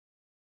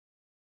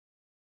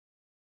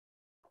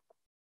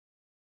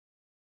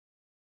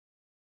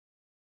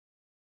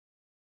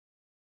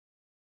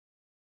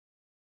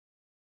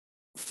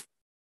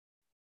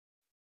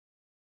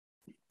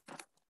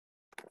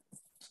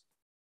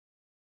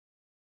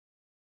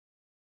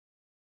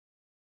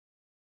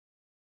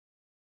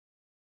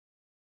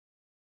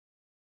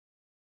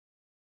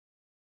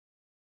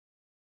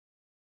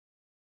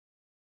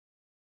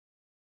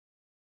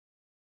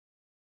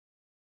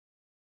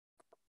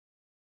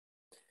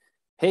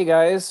Hey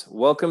guys,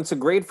 welcome to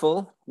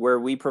Grateful, where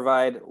we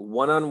provide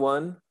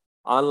one-on-one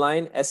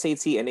online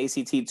SAT and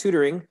ACT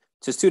tutoring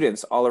to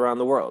students all around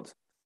the world.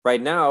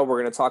 Right now, we're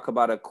going to talk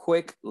about a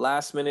quick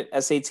last-minute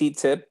SAT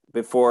tip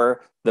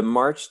before the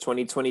March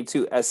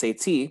 2022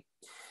 SAT,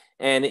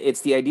 and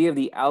it's the idea of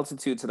the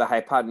altitude to the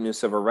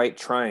hypotenuse of a right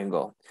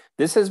triangle.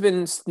 This has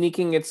been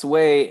sneaking its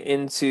way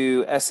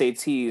into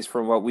SATs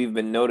from what we've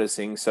been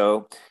noticing,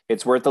 so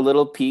it's worth a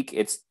little peek.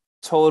 It's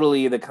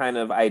totally the kind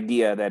of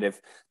idea that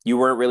if you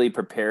weren't really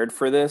prepared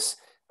for this,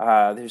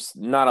 there's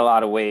not a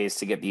lot of ways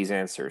to get these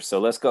answers. So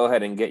let's go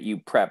ahead and get you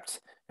prepped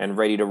and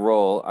ready to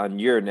roll on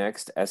your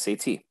next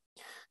SAT.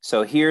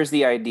 So here's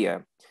the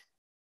idea.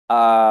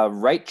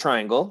 Right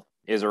triangle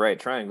is a right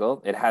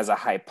triangle. It has a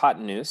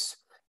hypotenuse.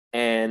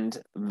 And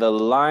the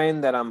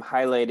line that I'm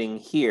highlighting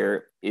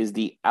here is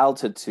the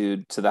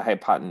altitude to the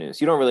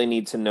hypotenuse. You don't really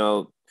need to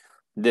know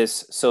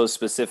this so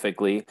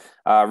specifically,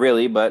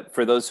 really, but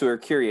for those who are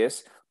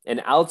curious, an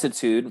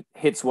altitude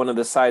hits one of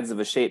the sides of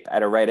a shape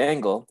at a right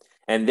angle,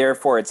 and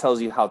therefore it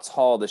tells you how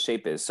tall the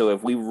shape is. So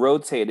if we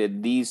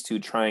rotated these two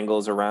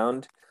triangles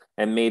around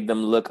and made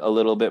them look a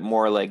little bit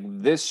more like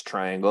this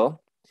triangle,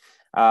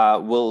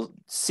 we'll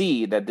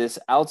see that this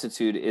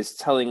altitude is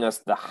telling us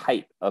the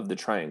height of the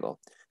triangle.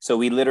 So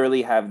we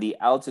literally have the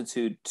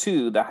altitude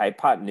to the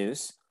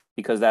hypotenuse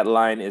because that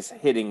line is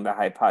hitting the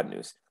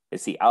hypotenuse.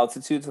 It's the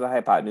altitude to the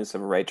hypotenuse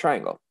of a right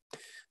triangle.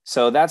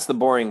 So that's the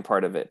boring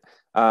part of it.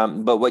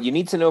 But what you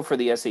need to know for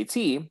the SAT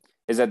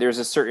is that there's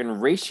a certain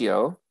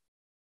ratio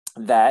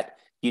that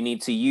you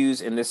need to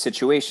use in this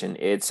situation.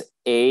 It's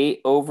A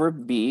over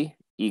B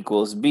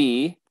equals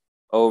B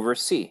over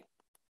C.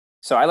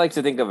 So I like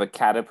to think of a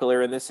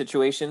caterpillar in this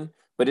situation,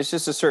 but it's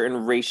just a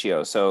certain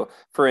ratio. So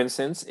for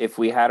instance, if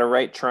we had a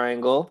right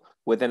triangle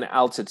with an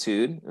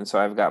altitude, and so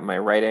I've got my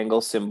right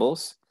angle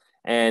symbols,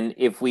 and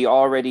if we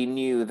already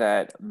knew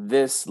that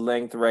this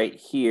length right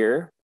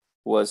here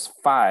was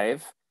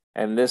 5,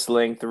 and this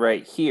length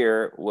right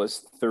here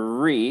was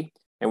 3,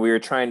 and we were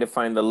trying to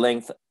find the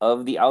length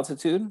of the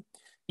altitude,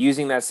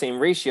 using that same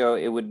ratio,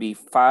 it would be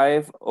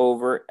 5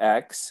 over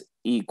x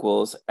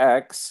equals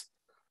x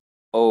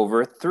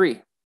over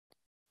 3.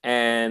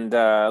 And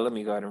let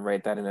me go ahead and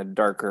write that in a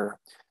darker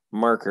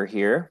marker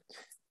here.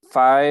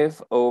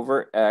 5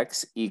 over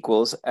x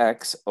equals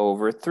x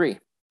over 3.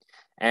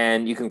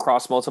 And you can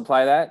cross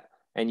multiply that,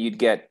 and you'd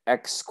get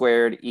x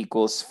squared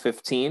equals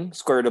 15,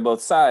 square root of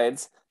both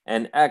sides,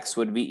 and x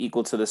would be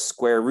equal to the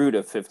square root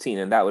of 15,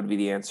 and that would be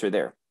the answer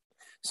there.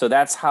 So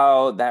that's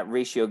how that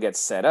ratio gets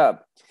set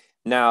up.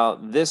 Now,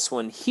 this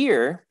one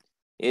here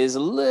is a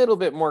little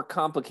bit more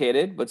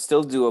complicated, but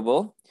still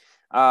doable.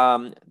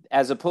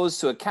 As opposed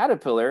to a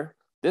caterpillar,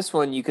 this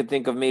one you could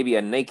think of maybe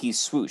a Nike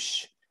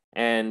swoosh.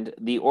 And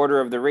the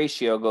order of the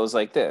ratio goes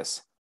like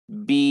this.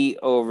 B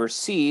over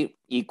C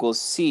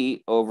equals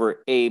C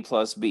over A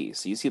plus B.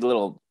 So you see the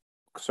little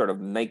sort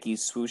of Nike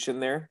swoosh in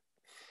there.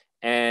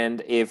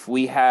 And if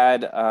we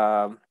had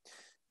an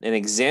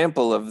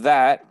example of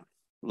that,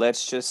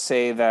 let's just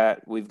say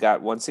that we've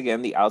got, once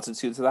again, the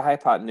altitude to the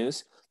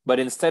hypotenuse. But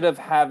instead of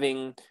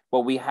having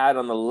what we had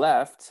on the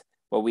left,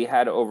 what we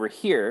had over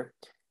here,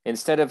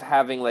 instead of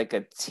having like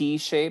a T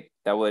shape,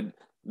 that would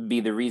be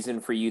the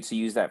reason for you to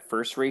use that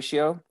first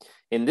ratio.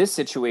 In this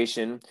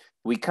situation,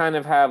 we kind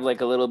of have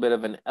like a little bit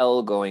of an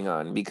L going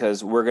on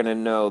because we're going to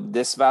know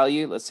this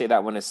value. Let's say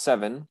that one is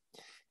 7.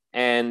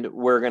 And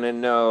we're going to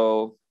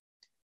know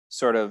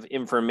sort of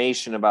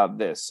information about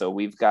this. So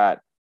we've got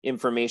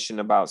information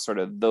about sort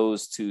of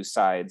those two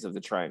sides of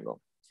the triangle.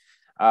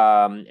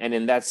 And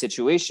in that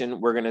situation,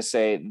 we're going to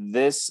say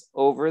this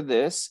over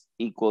this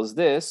equals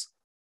this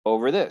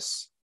over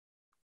this.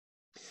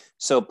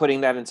 So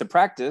putting that into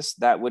practice,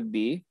 that would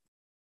be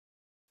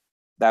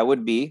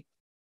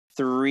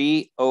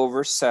 3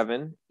 over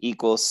 7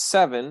 equals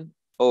 7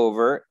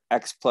 over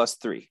x plus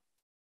 3.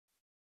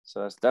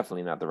 So that's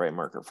definitely not the right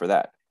marker for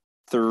that.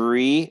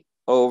 3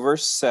 over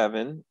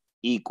 7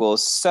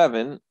 equals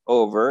 7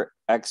 over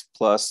x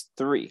plus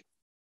 3.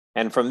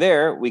 And from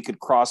there, we could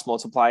cross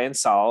multiply and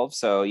solve.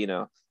 So,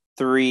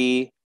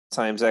 3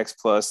 times x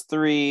plus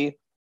 3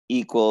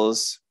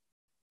 equals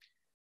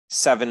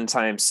 7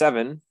 times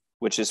 7,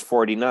 which is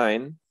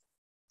 49.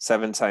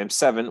 7 times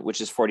 7, which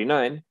is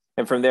 49.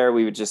 And from there,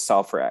 we would just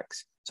solve for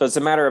x. So it's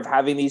a matter of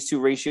having these two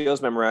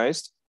ratios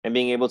memorized and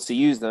being able to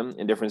use them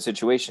in different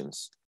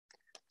situations.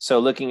 So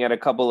looking at a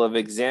couple of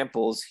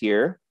examples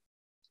here,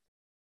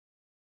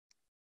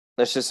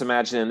 let's just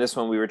imagine in this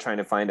one, we were trying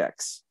to find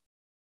x.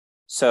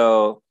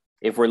 So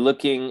if we're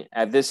looking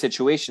at this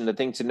situation, the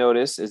thing to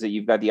notice is that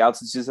you've got the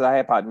altitude to the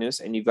hypotenuse,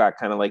 and you've got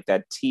kind of like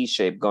that T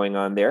shape going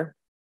on there.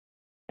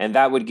 And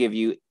that would give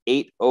you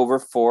 8 over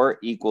 4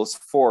 equals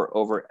 4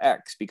 over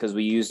x because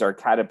we used our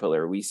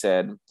caterpillar. We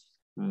said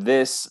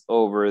this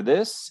over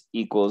this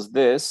equals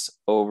this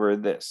over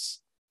this.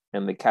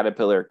 And the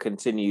caterpillar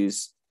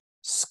continues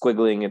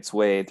squiggling its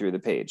way through the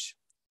page.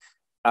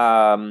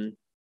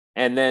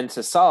 And then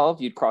to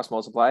solve, you'd cross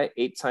multiply.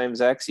 8 times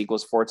x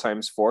equals 4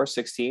 times 4,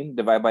 16.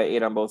 Divide by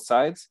 8 on both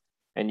sides,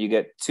 and you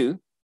get 2,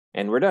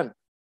 and we're done.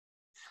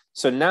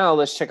 So now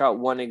let's check out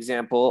one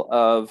example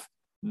of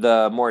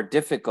the more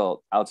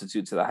difficult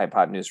altitude to the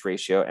hypotenuse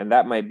ratio, and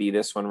that might be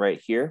this one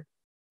right here.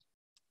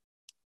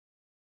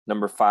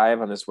 Number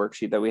 5 on this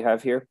worksheet that we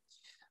have here.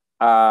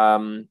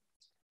 And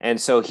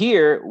so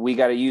here we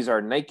got to use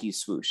our Nike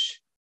swoosh.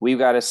 We've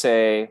got to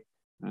say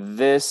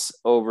this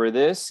over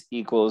this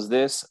equals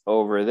this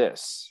over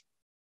this.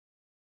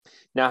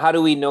 Now, how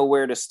do we know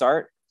where to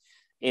start?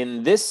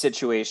 In this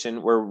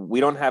situation where we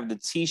don't have the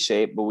T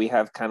shape, but we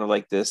have kind of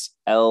like this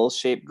L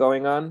shape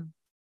going on,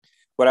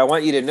 what I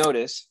want you to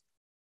notice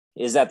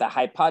is that the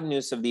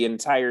hypotenuse of the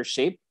entire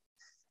shape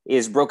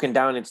is broken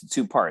down into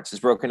 2 parts. It's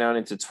broken down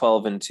into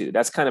 12 and 2.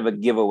 That's kind of a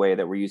giveaway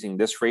that we're using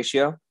this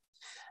ratio.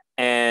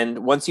 And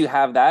once you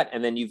have that,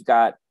 and then you've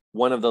got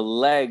one of the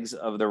legs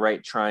of the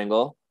right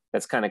triangle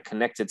that's kind of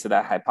connected to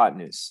that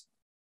hypotenuse,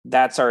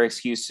 that's our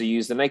excuse to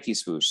use the Nike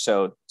swoosh.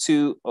 So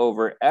 2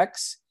 over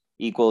x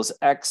equals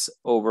x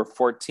over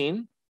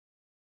 14.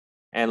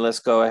 And let's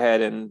go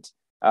ahead and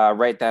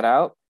write that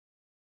out.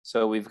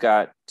 So we've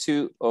got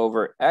 2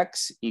 over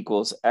x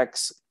equals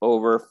x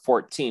over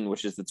 14,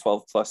 which is the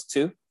 12 plus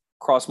 2.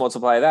 Cross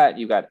multiply that,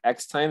 you've got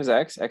x times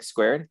x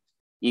squared,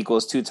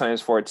 equals 2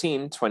 times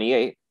 14,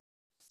 28.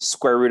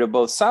 Square root of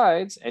both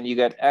sides, and you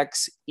get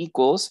x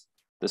equals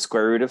the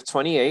square root of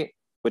 28,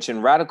 which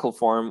in radical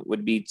form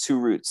would be 2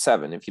 root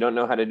 7. If you don't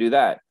know how to do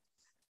that,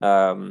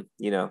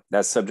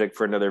 that's subject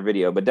for another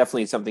video, but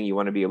definitely something you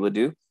want to be able to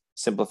do,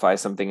 simplify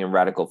something in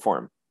radical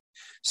form.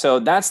 So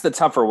that's the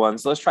tougher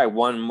ones. Let's try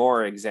one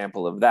more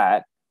example of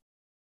that.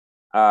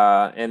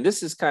 And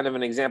this is kind of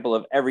an example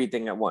of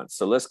everything at once.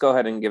 So let's go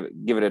ahead and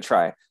give it a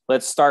try.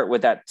 Let's start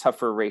with that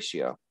tougher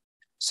ratio.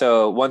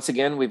 So once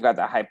again, we've got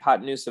the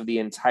hypotenuse of the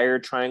entire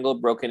triangle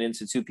broken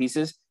into 2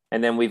 pieces,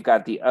 and then we've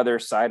got the other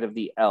side of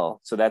the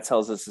L. So that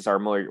tells us it's our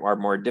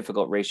more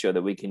difficult ratio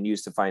that we can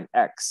use to find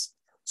x.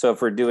 So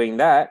if we're doing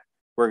that,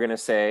 we're going to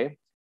say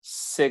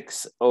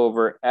 6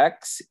 over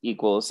x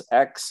equals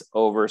x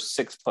over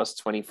 6 plus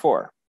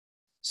 24.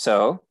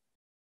 So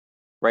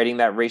writing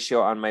that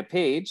ratio on my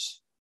page,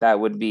 that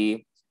would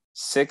be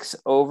 6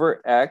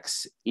 over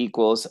x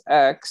equals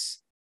x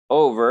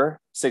over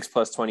 6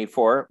 plus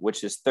 24,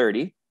 which is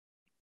 30.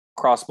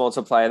 Cross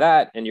multiply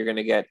that, and you're going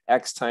to get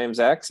x times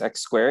x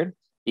squared,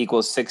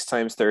 equals 6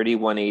 times 30,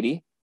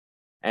 180.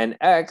 And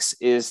x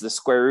is the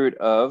square root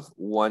of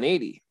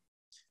 180,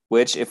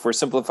 which if we're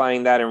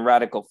simplifying that in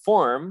radical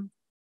form,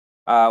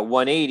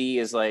 180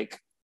 is like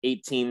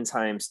 18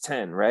 times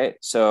 10, right?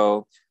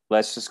 So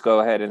let's just go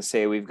ahead and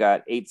say we've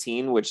got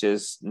 18, which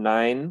is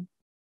 9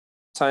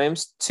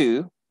 times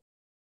 2,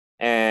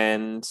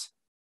 and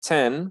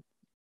 10,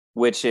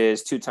 which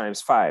is 2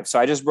 times 5. So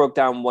I just broke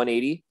down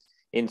 180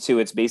 into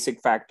its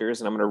basic factors,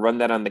 and I'm going to run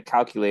that on the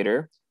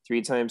calculator.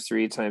 3 times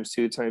 3 times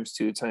 2 times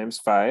 2 times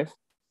 5.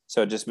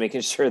 So just making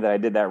sure that I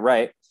did that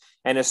right.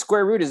 And a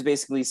square root is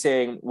basically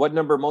saying what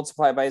number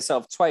multiplied by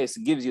itself twice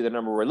gives you the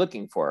number we're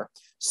looking for.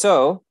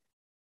 So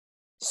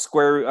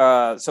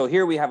so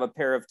here we have a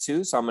pair of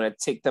 2. So I'm going to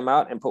take them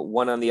out and put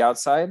 1 on the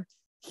outside.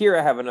 Here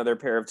I have another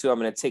pair of 2. I'm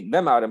going to take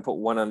them out and put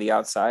 1 on the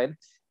outside.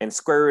 And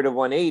square root of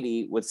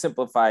 180 would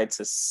simplify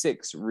to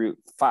 6 root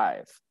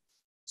 5.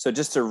 So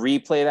just to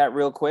replay that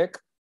real quick,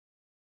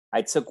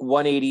 I took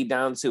 180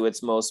 down to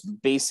its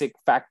most basic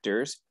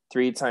factors,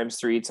 3 times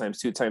 3 times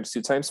 2 times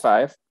 2 times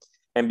 5.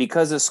 And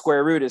because the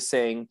square root is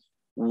saying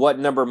what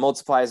number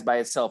multiplies by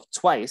itself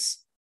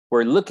twice,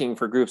 we're looking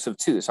for groups of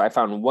 2. So I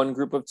found one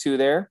group of 2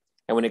 there.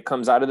 And when it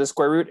comes out of the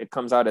square root, it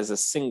comes out as a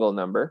single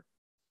number.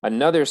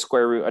 Another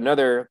square root,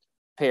 another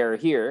pair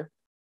here.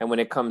 And when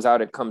it comes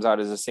out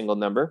as a single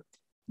number.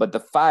 But the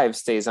 5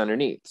 stays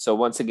underneath. So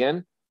once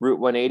again, root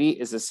 180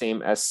 is the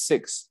same as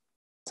 6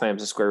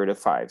 times the square root of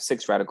 5,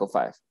 6 radical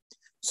 5.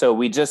 So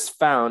we just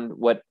found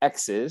what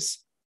x is.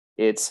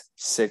 It's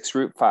 6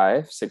 root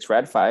 5, 6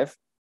 rad 5.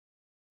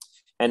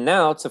 And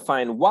now to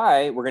find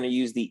y, we're going to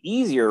use the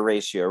easier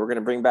ratio. We're going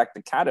to bring back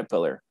the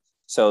caterpillar.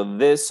 So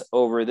this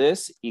over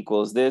this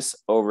equals this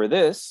over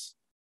this.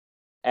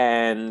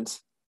 And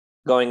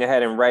going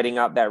ahead and writing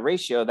out that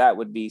ratio, that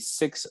would be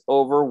 6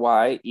 over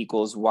y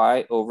equals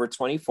y over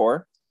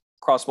 24.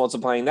 Cross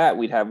multiplying that,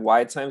 we'd have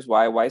y times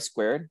y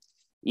squared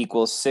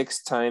equals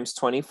 6 times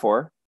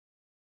 24.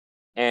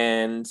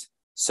 And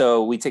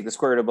so we take the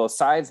square root of both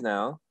sides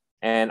now,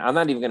 and I'm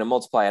not even going to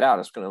multiply it out.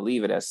 I'm just going to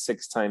leave it as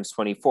 6 times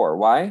 24.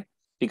 Why?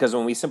 Because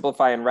when we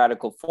simplify in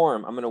radical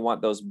form, I'm going to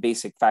want those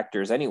basic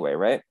factors anyway,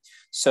 right?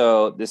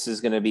 So this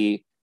is going to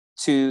be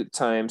 2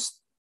 times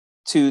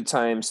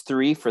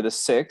 3 for the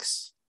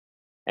 6.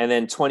 And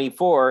then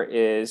 24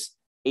 is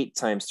 8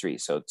 times 3.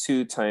 So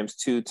 2 times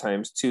 2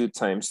 times 2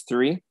 times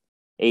 3.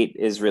 8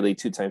 is really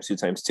 2 times 2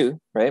 times 2,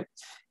 right?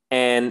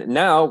 And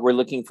now we're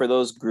looking for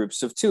those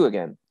groups of 2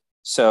 again.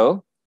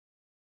 So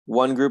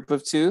one group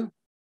of 2,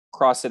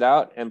 cross it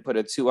out and put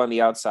a 2 on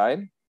the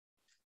outside.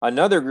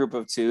 Another group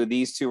of 2,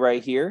 these 2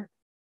 right here,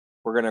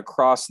 we're going to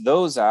cross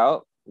those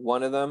out,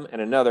 one of them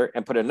and another,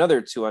 and put another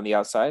 2 on the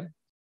outside.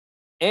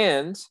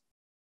 And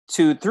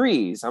 2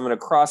 3s. I'm going to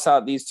cross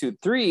out these 2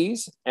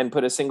 3s and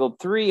put a single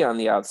 3 on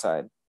the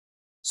outside.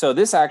 So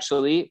this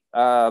actually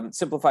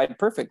simplified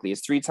perfectly.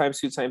 It's 3 times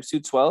 2 times 2,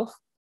 12.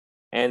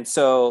 And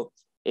so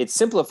it's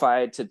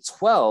simplified to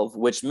 12,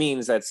 which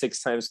means that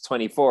 6 times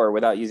 24,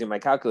 without using my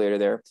calculator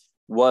there,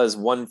 was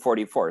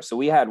 144. So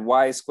we had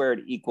y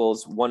squared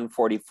equals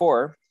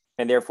 144,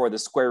 and therefore the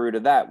square root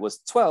of that was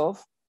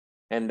 12.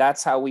 And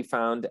that's how we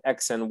found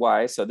x and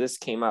y. So this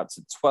came out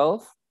to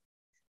 12.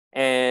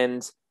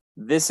 And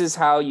this is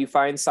how you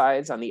find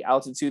sides on the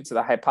altitude to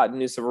the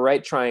hypotenuse of a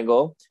right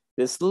triangle.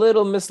 This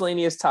little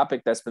miscellaneous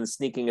topic that's been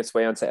sneaking its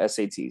way onto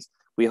SATs.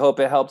 We hope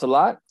it helped a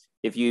lot.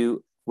 If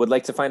you would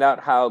like to find out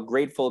how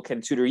Grateful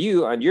can tutor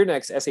you on your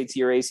next SAT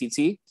or ACT,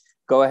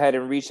 go ahead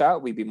and reach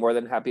out. We'd be more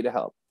than happy to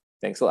help.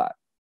 Thanks a lot.